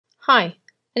Hi,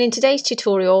 and in today's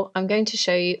tutorial I'm going to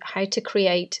show you how to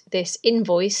create this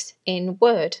invoice in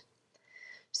Word.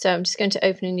 So I'm just going to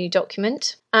open a new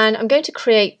document and I'm going to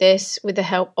create this with the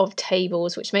help of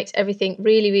tables, which makes everything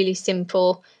really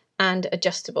simple and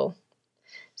adjustable.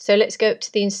 So let's go up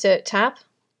to the Insert tab,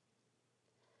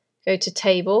 go to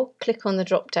Table, click on the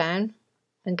drop down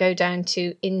and go down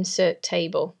to Insert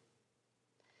Table.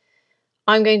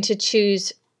 I'm going to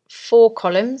choose 4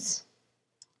 columns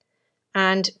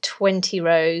and 20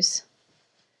 rows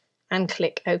and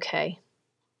click OK.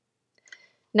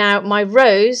 Now my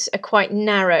rows are quite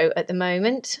narrow at the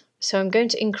moment, so I'm going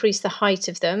to increase the height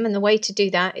of them, and the way to do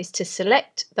that is to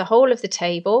select the whole of the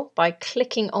table by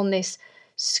clicking on this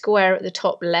square at the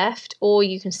top left, or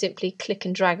you can simply click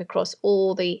and drag across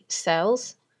all the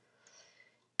cells.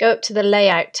 Go up to the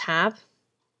Layout tab,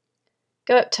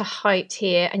 go up to Height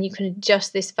here, and you can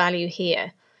adjust this value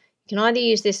here. You can either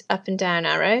use this up and down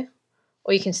arrow,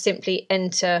 or you can simply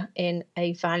enter in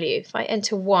a value. If I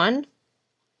enter 1,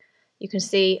 you can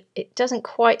see it doesn't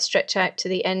quite stretch out to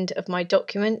the end of my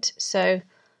document, so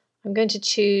I'm going to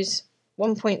choose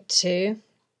 1.2,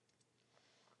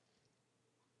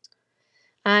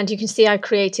 and you can see I've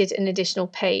created an additional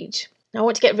page. Now I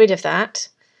want to get rid of that,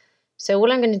 so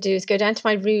all I'm going to do is go down to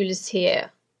my rulers here.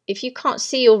 If you can't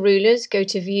see your rulers, go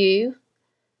to View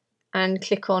and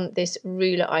click on this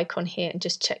ruler icon here and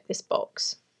just check this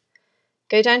box.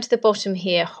 Go down to the bottom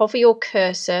here, hover your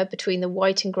cursor between the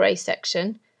white and grey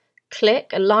section,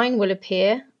 click, a line will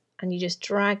appear, and you just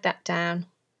drag that down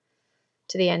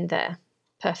to the end there.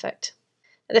 Perfect.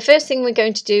 Now, the first thing we're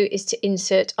going to do is to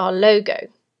insert our logo.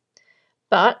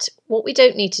 But what we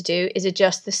don't need to do is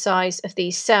adjust the size of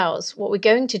these cells. What we're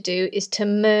going to do is to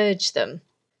merge them.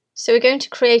 So we're going to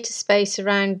create a space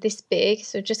around this big,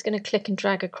 so just going to click and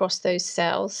drag across those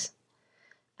cells.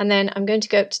 And then I'm going to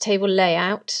go up to Table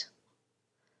Layout,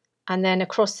 and then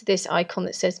across to this icon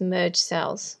that says Merge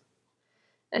Cells.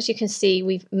 As you can see,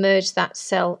 we've merged that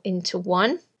cell into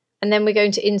one, and then we're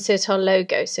going to insert our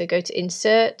logo. So go to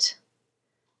Insert,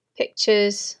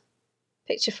 Pictures,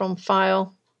 Picture from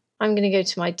File. I'm going to go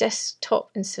to my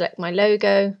desktop and select my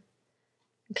logo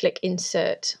and click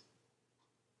Insert.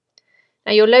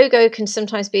 Now your logo can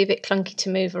sometimes be a bit clunky to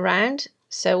move around,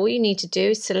 so all you need to do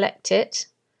is select it,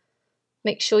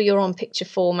 make sure you're on picture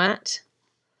format,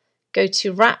 go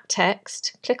to Wrap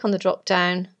Text, click on the drop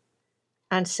down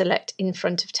and select In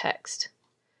Front of Text.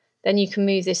 Then you can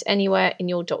move this anywhere in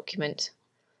your document.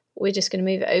 We're just going to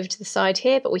move it over to the side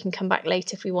here, but we can come back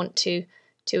later if we want to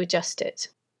adjust it.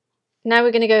 Now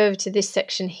we're going to go over to this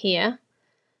section here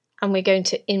and we're going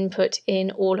to input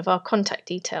in all of our contact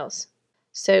details.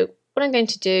 So what I'm going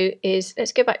to do is,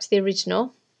 let's go back to the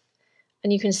original,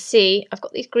 and you can see I've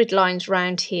got these grid lines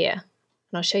round here,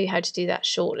 and I'll show you how to do that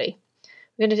shortly.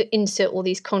 We're going to insert all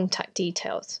these contact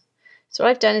details. So what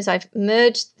I've done is I've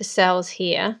merged the cells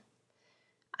here,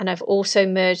 and I've also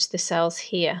merged the cells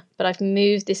here, but I've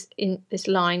moved this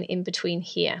line in between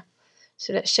here.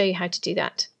 So let's show you how to do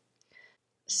that.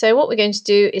 So what we're going to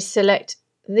do is select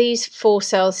these 4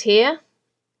 cells here,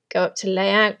 go up to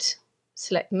Layout,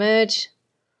 select Merge,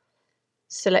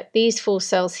 select these 4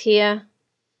 cells here,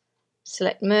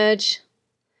 select Merge,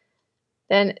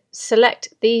 then select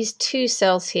these 2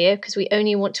 cells here because we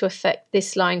only want to affect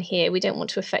this line here. We don't want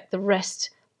to affect the rest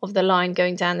of the line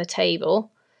going down the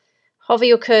table. Hover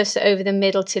your cursor over the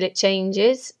middle till it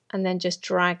changes and then just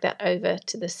drag that over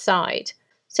to the side.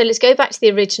 So let's go back to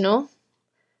the original,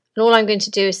 and all I'm going to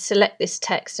do is select this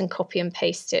text and copy and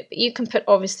paste it. But you can put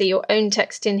obviously your own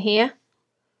text in here.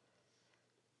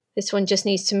 This one just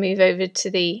needs to move over to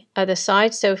the other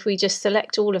side. So if we just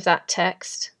select all of that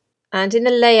text, and in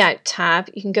the Layout tab,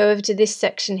 you can go over to this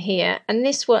section here, and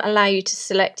this will allow you to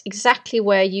select exactly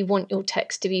where you want your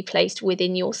text to be placed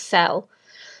within your cell.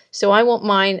 So I want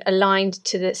mine aligned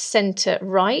to the center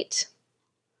right,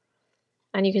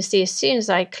 and you can see as soon as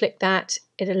I click that,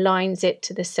 it aligns it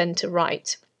to the center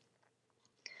right.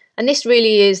 And this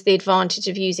really is the advantage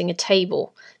of using a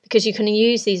table, because you can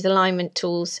use these alignment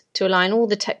tools to align all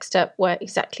the text up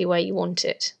exactly where you want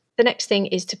it. The next thing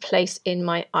is to place in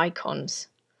my icons.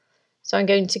 So I'm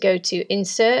going to go to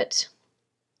Insert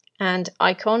and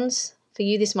Icons. For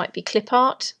you this might be clip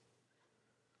art.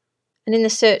 And in the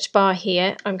search bar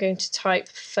here I'm going to type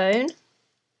phone,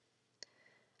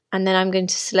 and then I'm going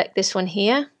to select this one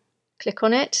here, click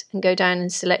on it and go down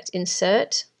and select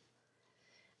Insert.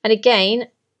 And again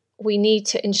we need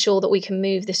to ensure that we can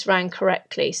move this round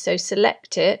correctly. So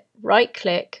select it, right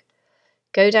click,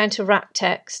 go down to Wrap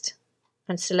Text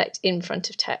and select In Front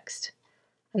of Text.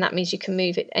 And that means you can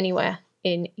move it anywhere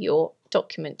in your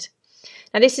document.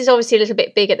 Now this is obviously a little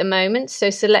bit big at the moment, so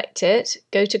select it,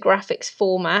 go to graphics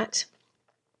format,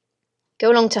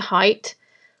 go along to height.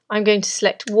 I'm going to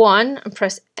select one and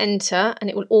press enter, and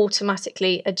it will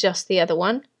automatically adjust the other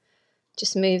one.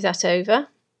 Just move that over.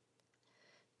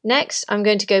 Next, I'm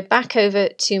going to go back over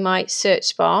to my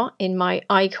search bar in my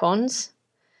icons,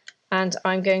 and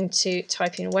I'm going to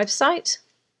type in website.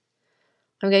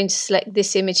 I'm going to select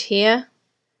this image here,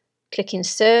 click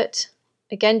insert.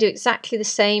 Again, do exactly the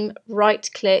same, right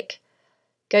click,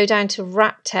 go down to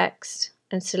wrap text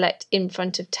and select in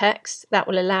front of text. That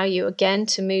will allow you again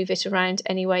to move it around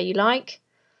anywhere you like.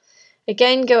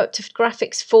 Again, go up to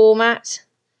graphics format,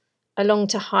 along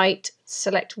to height,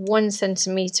 select 1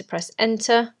 centimeter, press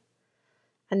enter,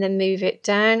 and then move it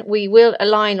down. We will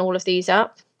align all of these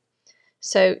up,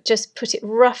 so just put it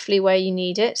roughly where you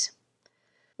need it.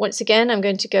 Once again, I'm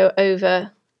going to go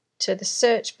over to the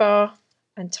search bar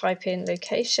and type in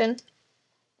location.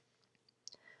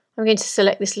 I'm going to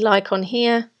select this little icon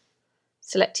here,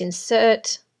 select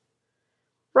insert,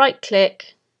 right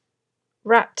click,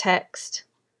 wrap text,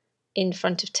 in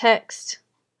front of text,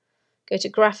 go to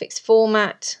graphics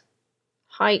format,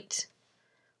 height,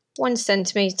 1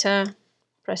 centimeter,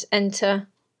 press enter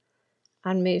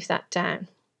and move that down.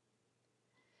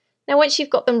 Now once you've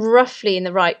got them roughly in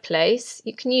the right place,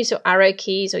 you can use your arrow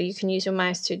keys or you can use your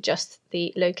mouse to adjust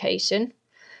the location.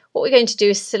 What we're going to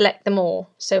do is select them all.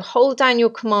 So hold down your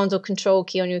Command or Control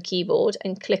key on your keyboard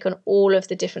and click on all of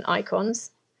the different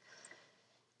icons.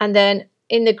 And then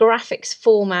in the graphics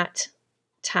format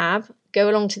tab, go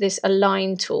along to this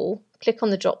align tool, click on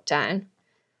the drop down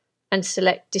and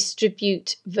select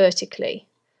distribute vertically.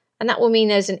 And that will mean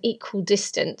there's an equal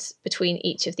distance between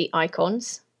each of the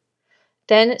icons.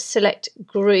 Then select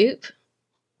group,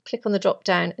 click on the drop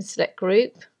down and select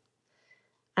group.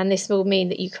 And this will mean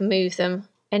that you can move them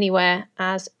anywhere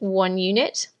as one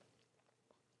unit.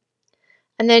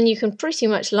 And then you can pretty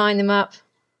much line them up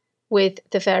with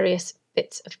the various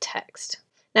bits of text.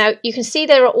 Now you can see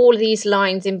there are all of these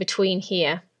lines in between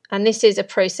here, and this is a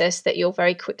process that you'll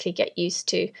very quickly get used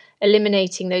to,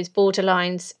 eliminating those border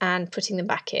lines and putting them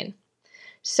back in.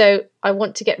 So I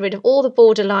want to get rid of all the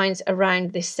border lines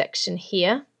around this section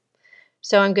here.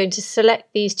 So I'm going to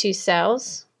select these two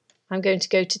cells. I'm going to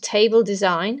go to table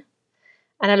design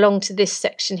and along to this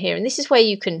section here. And this is where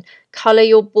you can colour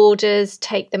your borders,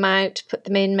 take them out, put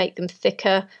them in, make them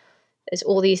thicker. There's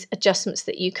all these adjustments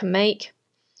that you can make.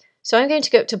 So I'm going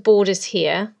to go up to borders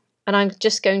here and I'm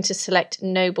just going to select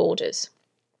no borders.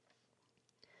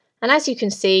 And as you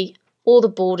can see, all the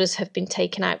borders have been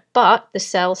taken out, but the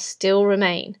cells still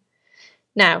remain.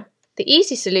 Now, the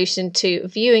easy solution to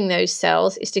viewing those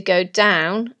cells is to go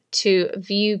down to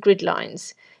view grid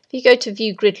lines. If you go to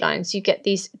view grid lines, you get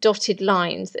these dotted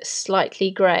lines that are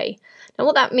slightly grey. Now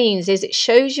what that means is it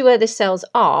shows you where the cells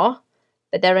are,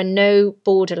 but there are no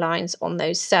border lines on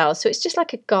those cells. So it's just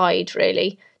like a guide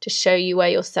really to show you where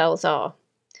your cells are.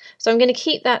 So I'm going to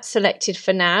keep that selected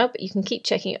for now, but you can keep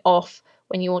checking it off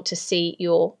when you want to see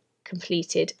your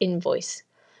completed invoice.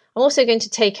 I'm also going to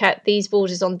take out these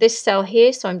borders on this cell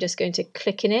here, so I'm just going to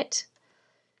click in it.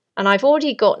 And I've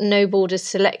already got no borders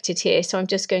selected here, so I'm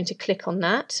just going to click on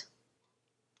that.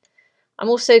 I'm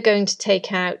also going to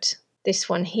take out this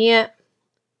one here,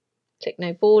 click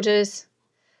no borders,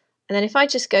 and then if I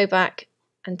just go back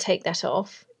and take that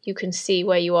off, you can see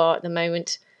where you are at the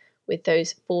moment with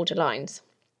those border lines.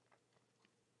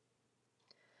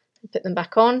 Put them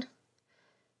back on.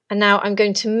 And now I'm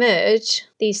going to merge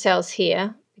these cells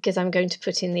here because I'm going to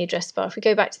put in the address bar. If we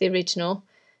go back to the original,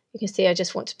 you can see I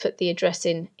just want to put the address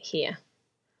in here.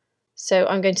 So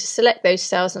I'm going to select those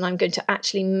cells and I'm going to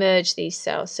actually merge these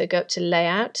cells. So go up to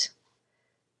layout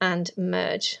and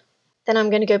merge. Then I'm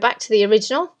going to go back to the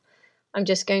original. I'm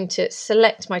just going to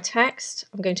select my text.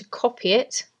 I'm going to copy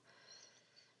it.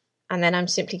 And then I'm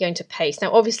simply going to paste.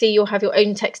 Now, obviously, you'll have your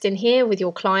own text in here with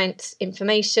your client's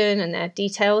information and their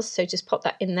details. So just pop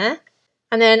that in there.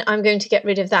 And then I'm going to get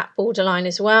rid of that border line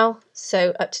as well.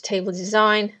 So up to table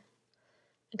design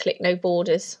and click no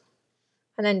borders.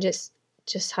 And then just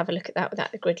have a look at that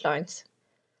without the grid lines.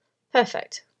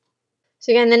 Perfect.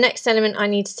 So again, the next element I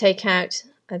need to take out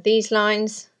are these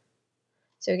lines.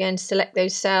 So again, select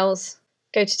those cells,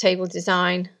 go to table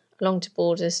design, along to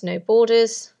borders, no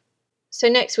borders. So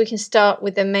next we can start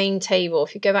with the main table.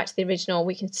 If you go back to the original,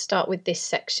 we can start with this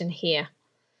section here.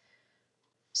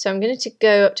 So I'm going to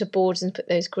go up to borders and put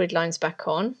those grid lines back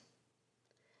on.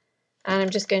 And I'm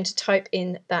just going to type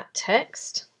in that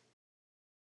text.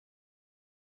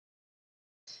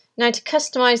 Now to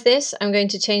customize this, I'm going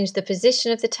to change the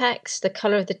position of the text, the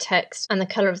color of the text, and the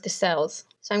color of the cells.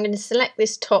 So I'm going to select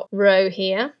this top row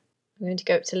here. I'm going to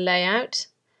go up to layout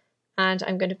and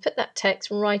I'm going to put that text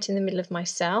right in the middle of my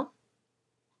cell.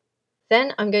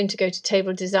 Then I'm going to go to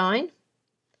table design.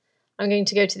 I'm going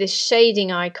to go to this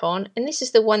shading icon, and this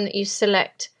is the one that you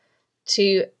select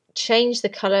to change the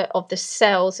colour of the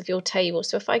cells of your table.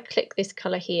 So if I click this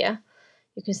colour here,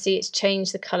 you can see it's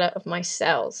changed the colour of my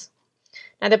cells.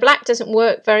 Now the black doesn't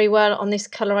work very well on this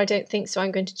colour, I don't think, so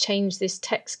I'm going to change this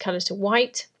text colour to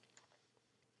white.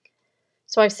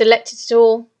 So I've selected it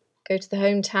all, go to the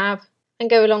Home tab and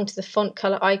go along to the font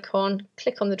colour icon,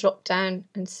 click on the drop down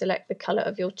and select the colour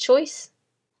of your choice.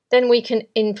 Then we can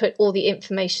input all the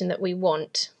information that we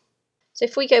want. So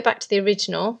if we go back to the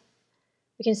original,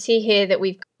 we can see here that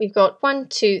we've got 1,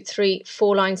 2, 3,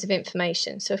 4 lines of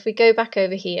information. So if we go back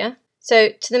over here, so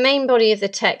to the main body of the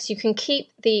text, you can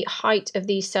keep the height of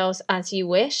these cells as you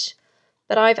wish,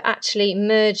 but I've actually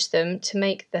merged them to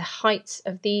make the heights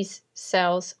of these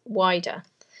cells wider.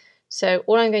 So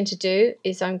all I'm going to do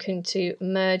is I'm going to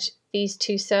merge these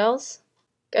two cells,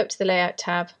 go up to the Layout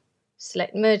tab,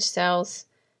 select Merge Cells,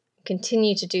 and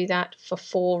continue to do that for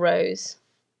 4 rows.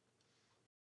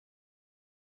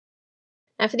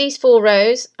 Now for these 4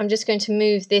 rows, I'm just going to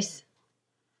move this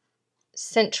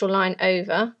central line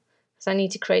over, because I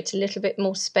need to create a little bit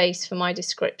more space for my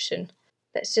description.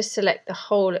 Let's just select the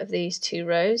whole of these 2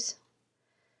 rows,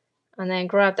 and then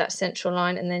grab that central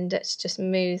line, and then let's just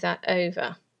move that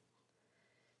over.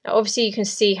 Now obviously you can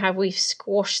see how we've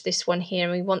squashed this one here,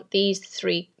 and we want these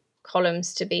 3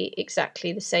 columns to be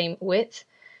exactly the same width.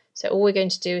 So all we're going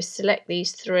to do is select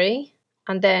these 3,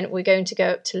 and then we're going to go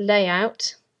up to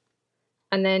Layout,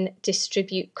 and then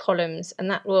distribute columns,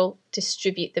 and that will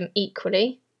distribute them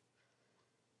equally.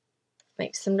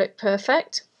 Makes them look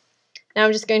perfect. Now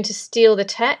I'm just going to steal the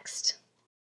text.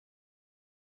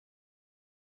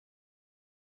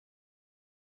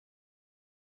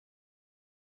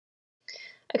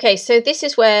 Okay, so this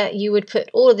is where you would put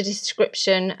all of the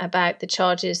description about the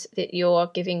charges that you're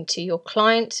giving to your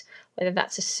client, whether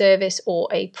that's a service or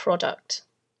a product.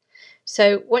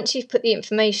 So once you've put the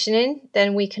information in,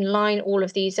 then we can line all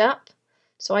of these up.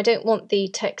 So I don't want the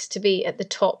text to be at the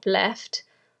top left.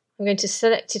 I'm going to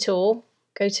select it all,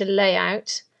 go to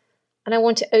Layout, and I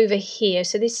want it over here.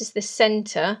 So this is the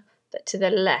center, but to the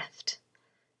left.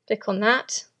 Click on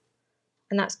that,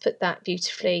 and that's put that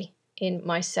beautifully in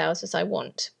my cells as I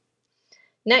want.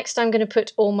 Next, I'm going to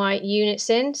put all my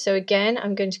units in. So again,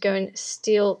 I'm going to go and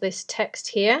steal this text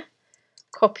here,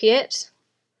 copy it,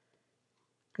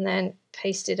 and then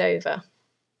paste it over.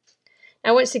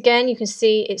 Now once again, you can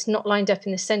see it's not lined up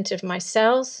in the center of my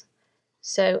cells.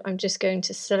 So I'm just going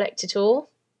to select it all,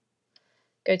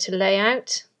 go to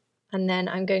Layout, and then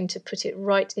I'm going to put it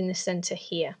right in the center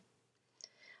here.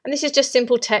 And this is just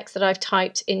simple text that I've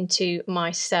typed into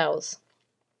my cells.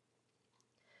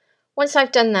 Once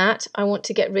I've done that, I want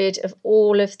to get rid of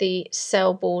all of the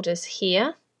cell borders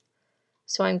here.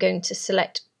 So I'm going to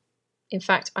select, in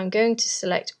fact, I'm going to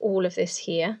select all of this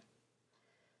here.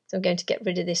 So I'm going to get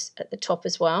rid of this at the top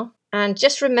as well. And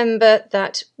just remember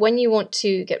that when you want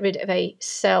to get rid of a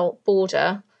cell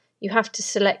border, you have to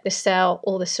select the cell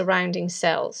or the surrounding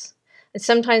cells. And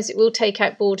sometimes it will take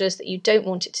out borders that you don't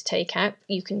want it to take out.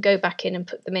 You can go back in and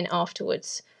put them in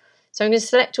afterwards. So I'm going to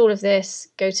select all of this,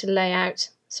 go to Layout,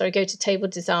 go to Table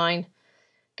Design,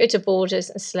 go to Borders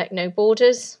and select No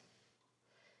Borders.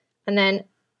 And then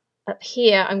up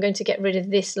here, I'm going to get rid of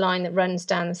this line that runs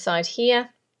down the side here.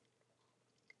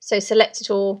 So select it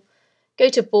all, go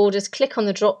to Borders, click on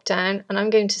the drop down, and I'm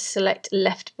going to select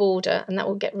Left Border, and that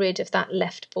will get rid of that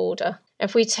left border.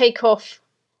 If we take off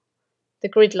the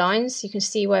grid lines, you can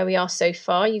see where we are so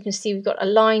far. You can see we've got a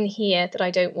line here that I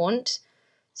don't want.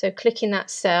 So click in that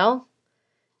cell,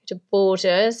 go to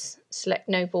Borders, select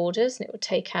No Borders, and it will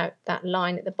take out that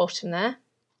line at the bottom there.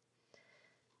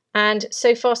 And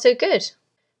so far so good.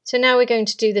 So now we're going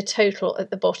to do the total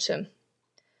at the bottom.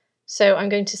 So I'm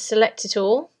going to select it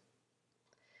all.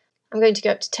 I'm going to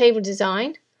go up to Table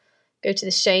Design, go to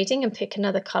the shading and pick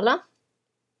another colour.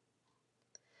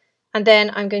 And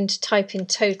then I'm going to type in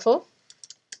total,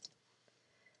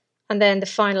 and then the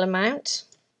final amount.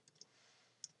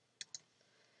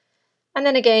 And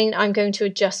then again, I'm going to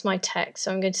adjust my text.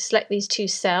 So I'm going to select these 2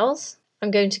 cells.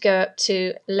 I'm going to go up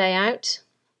to Layout,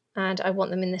 and I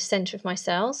want them in the center of my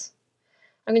cells.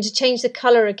 I'm going to change the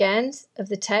colour again of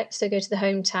the text. So go to the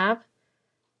Home tab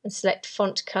and select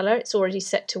Font Colour. It's already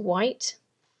set to white.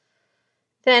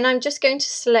 Then I'm just going to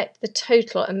select the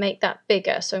total and make that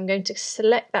bigger. So I'm going to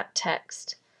select that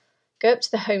text, go up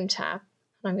to the Home tab,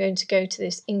 and I'm going to go to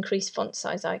this Increase Font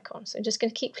Size icon. So I'm just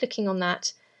going to keep clicking on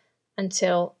that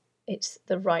until it's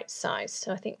the right size.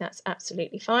 So I think that's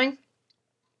absolutely fine.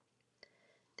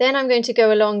 Then I'm going to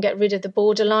go along and get rid of the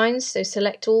border lines. So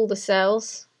select all the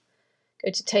cells,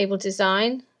 go to Table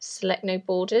Design, select No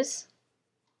Borders.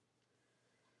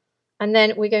 And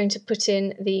then we're going to put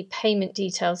in the payment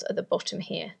details at the bottom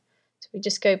here. So we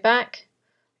just go back,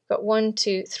 we've got 1,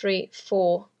 2, 3,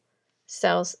 4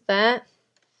 cells there.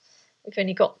 We've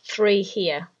only got 3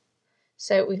 here.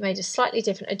 So we've made a slightly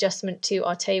different adjustment to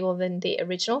our table than the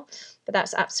original, but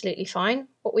that's absolutely fine.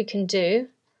 What we can do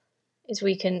is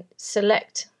we can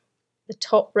select the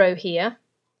top row here.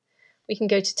 We can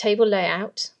go to Table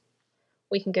Layout.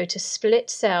 We can go to Split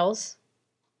Cells.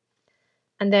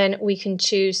 And then we can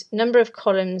choose number of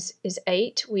columns is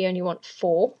 8. We only want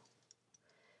 4.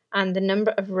 And the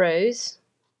number of rows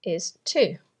is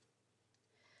 2.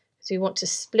 So we want to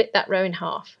split that row in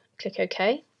half. Click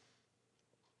OK.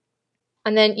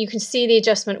 And then you can see the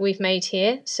adjustment we've made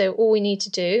here. So all we need to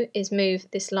do is move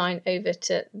this line over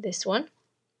to this one.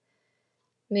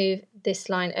 Move this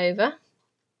line over.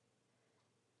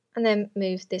 And then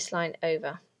move this line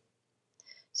over.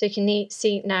 So you can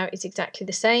see now it's exactly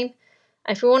the same.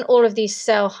 And if we want all of these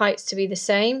cell heights to be the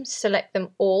same, select them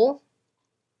all.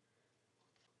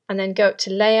 And then go up to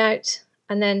Layout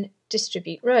and then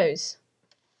Distribute Rows.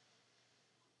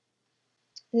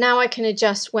 Now I can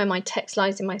adjust where my text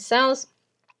lies in my cells.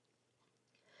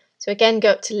 So again, go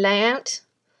up to Layout,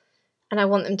 and I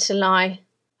want them to lie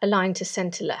aligned to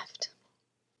center left.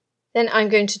 Then I'm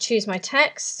going to choose my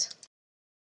text.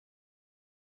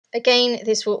 Again,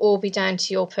 this will all be down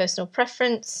to your personal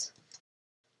preference.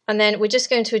 And then we're just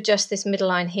going to adjust this middle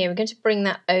line here. We're going to bring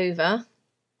that over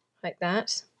like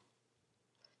that.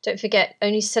 Don't forget,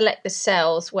 only select the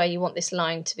cells where you want this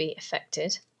line to be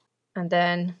affected. And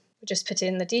then we'll just put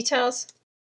in the details.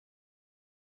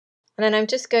 And then I'm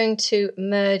just going to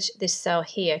merge this cell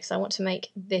here because I want to make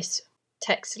this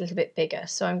text a little bit bigger.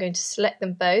 So I'm going to select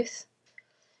them both,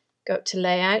 go up to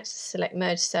Layout, select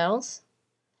Merge Cells,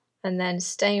 and then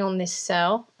staying on this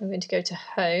cell, I'm going to go to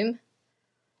Home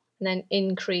and then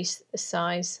increase the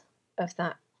size of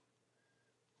that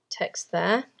text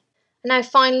there. And now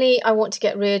finally, I want to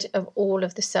get rid of all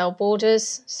of the cell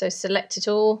borders. So select it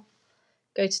all,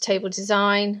 go to Table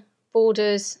Design,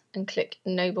 Borders, and click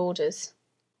No Borders.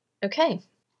 Okay,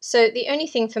 so the only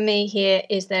thing for me here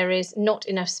is there is not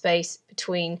enough space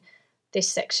between this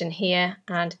section here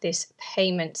and this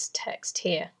payments text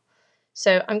here.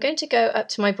 So I'm going to go up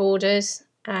to my borders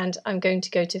and I'm going to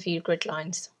go to View Grid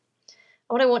Lines.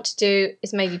 What I want to do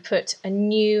is maybe put a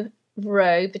new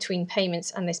row between payments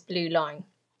and this blue line.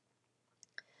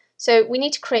 So we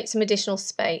need to create some additional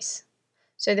space.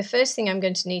 So the first thing I'm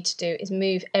going to need to do is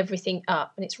move everything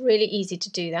up, and it's really easy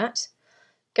to do that.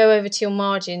 Go over to your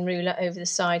margin ruler over the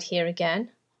side here again,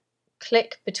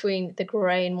 click between the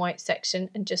grey and white section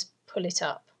and just pull it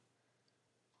up.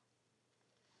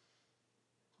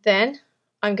 Then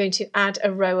I'm going to add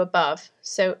a row above.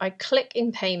 So I click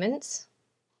in Payments,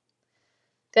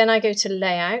 then I go to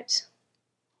Layout,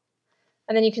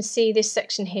 and then you can see this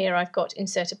section here I've got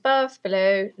Insert Above,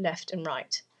 Below, Left and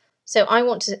Right. So I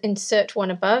want to insert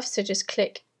one above, so just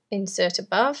click Insert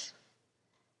Above.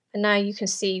 And now you can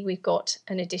see we've got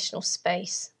an additional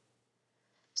space.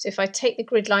 So if I take the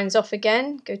grid lines off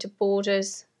again, go to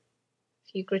Borders,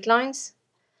 View Grid Lines,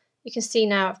 you can see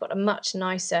now I've got a much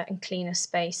nicer and cleaner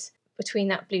space between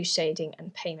that blue shading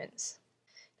and payments.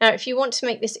 Now if you want to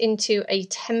make this into a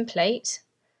template,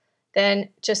 then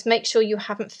just make sure you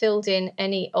haven't filled in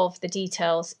any of the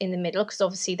details in the middle, because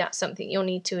obviously that's something you'll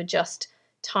need to adjust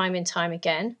time and time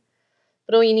again.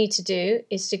 But all you need to do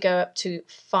is to go up to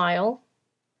File,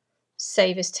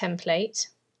 Save as Template.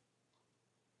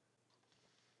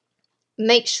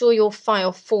 Make sure your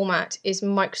file format is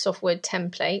Microsoft Word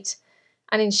template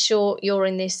and ensure you're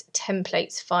in this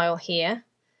templates file here.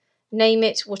 Name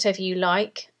it whatever you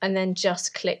like and then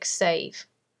just click Save.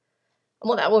 And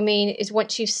what that will mean is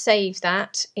once you've saved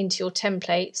that into your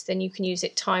templates, then you can use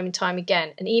it time and time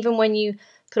again. And even when you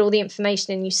put all the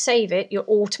information in and you save it, you'll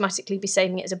automatically be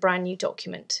saving it as a brand new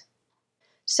document.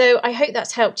 So I hope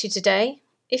that's helped you today.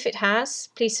 If it has,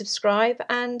 please subscribe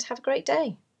and have a great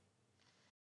day.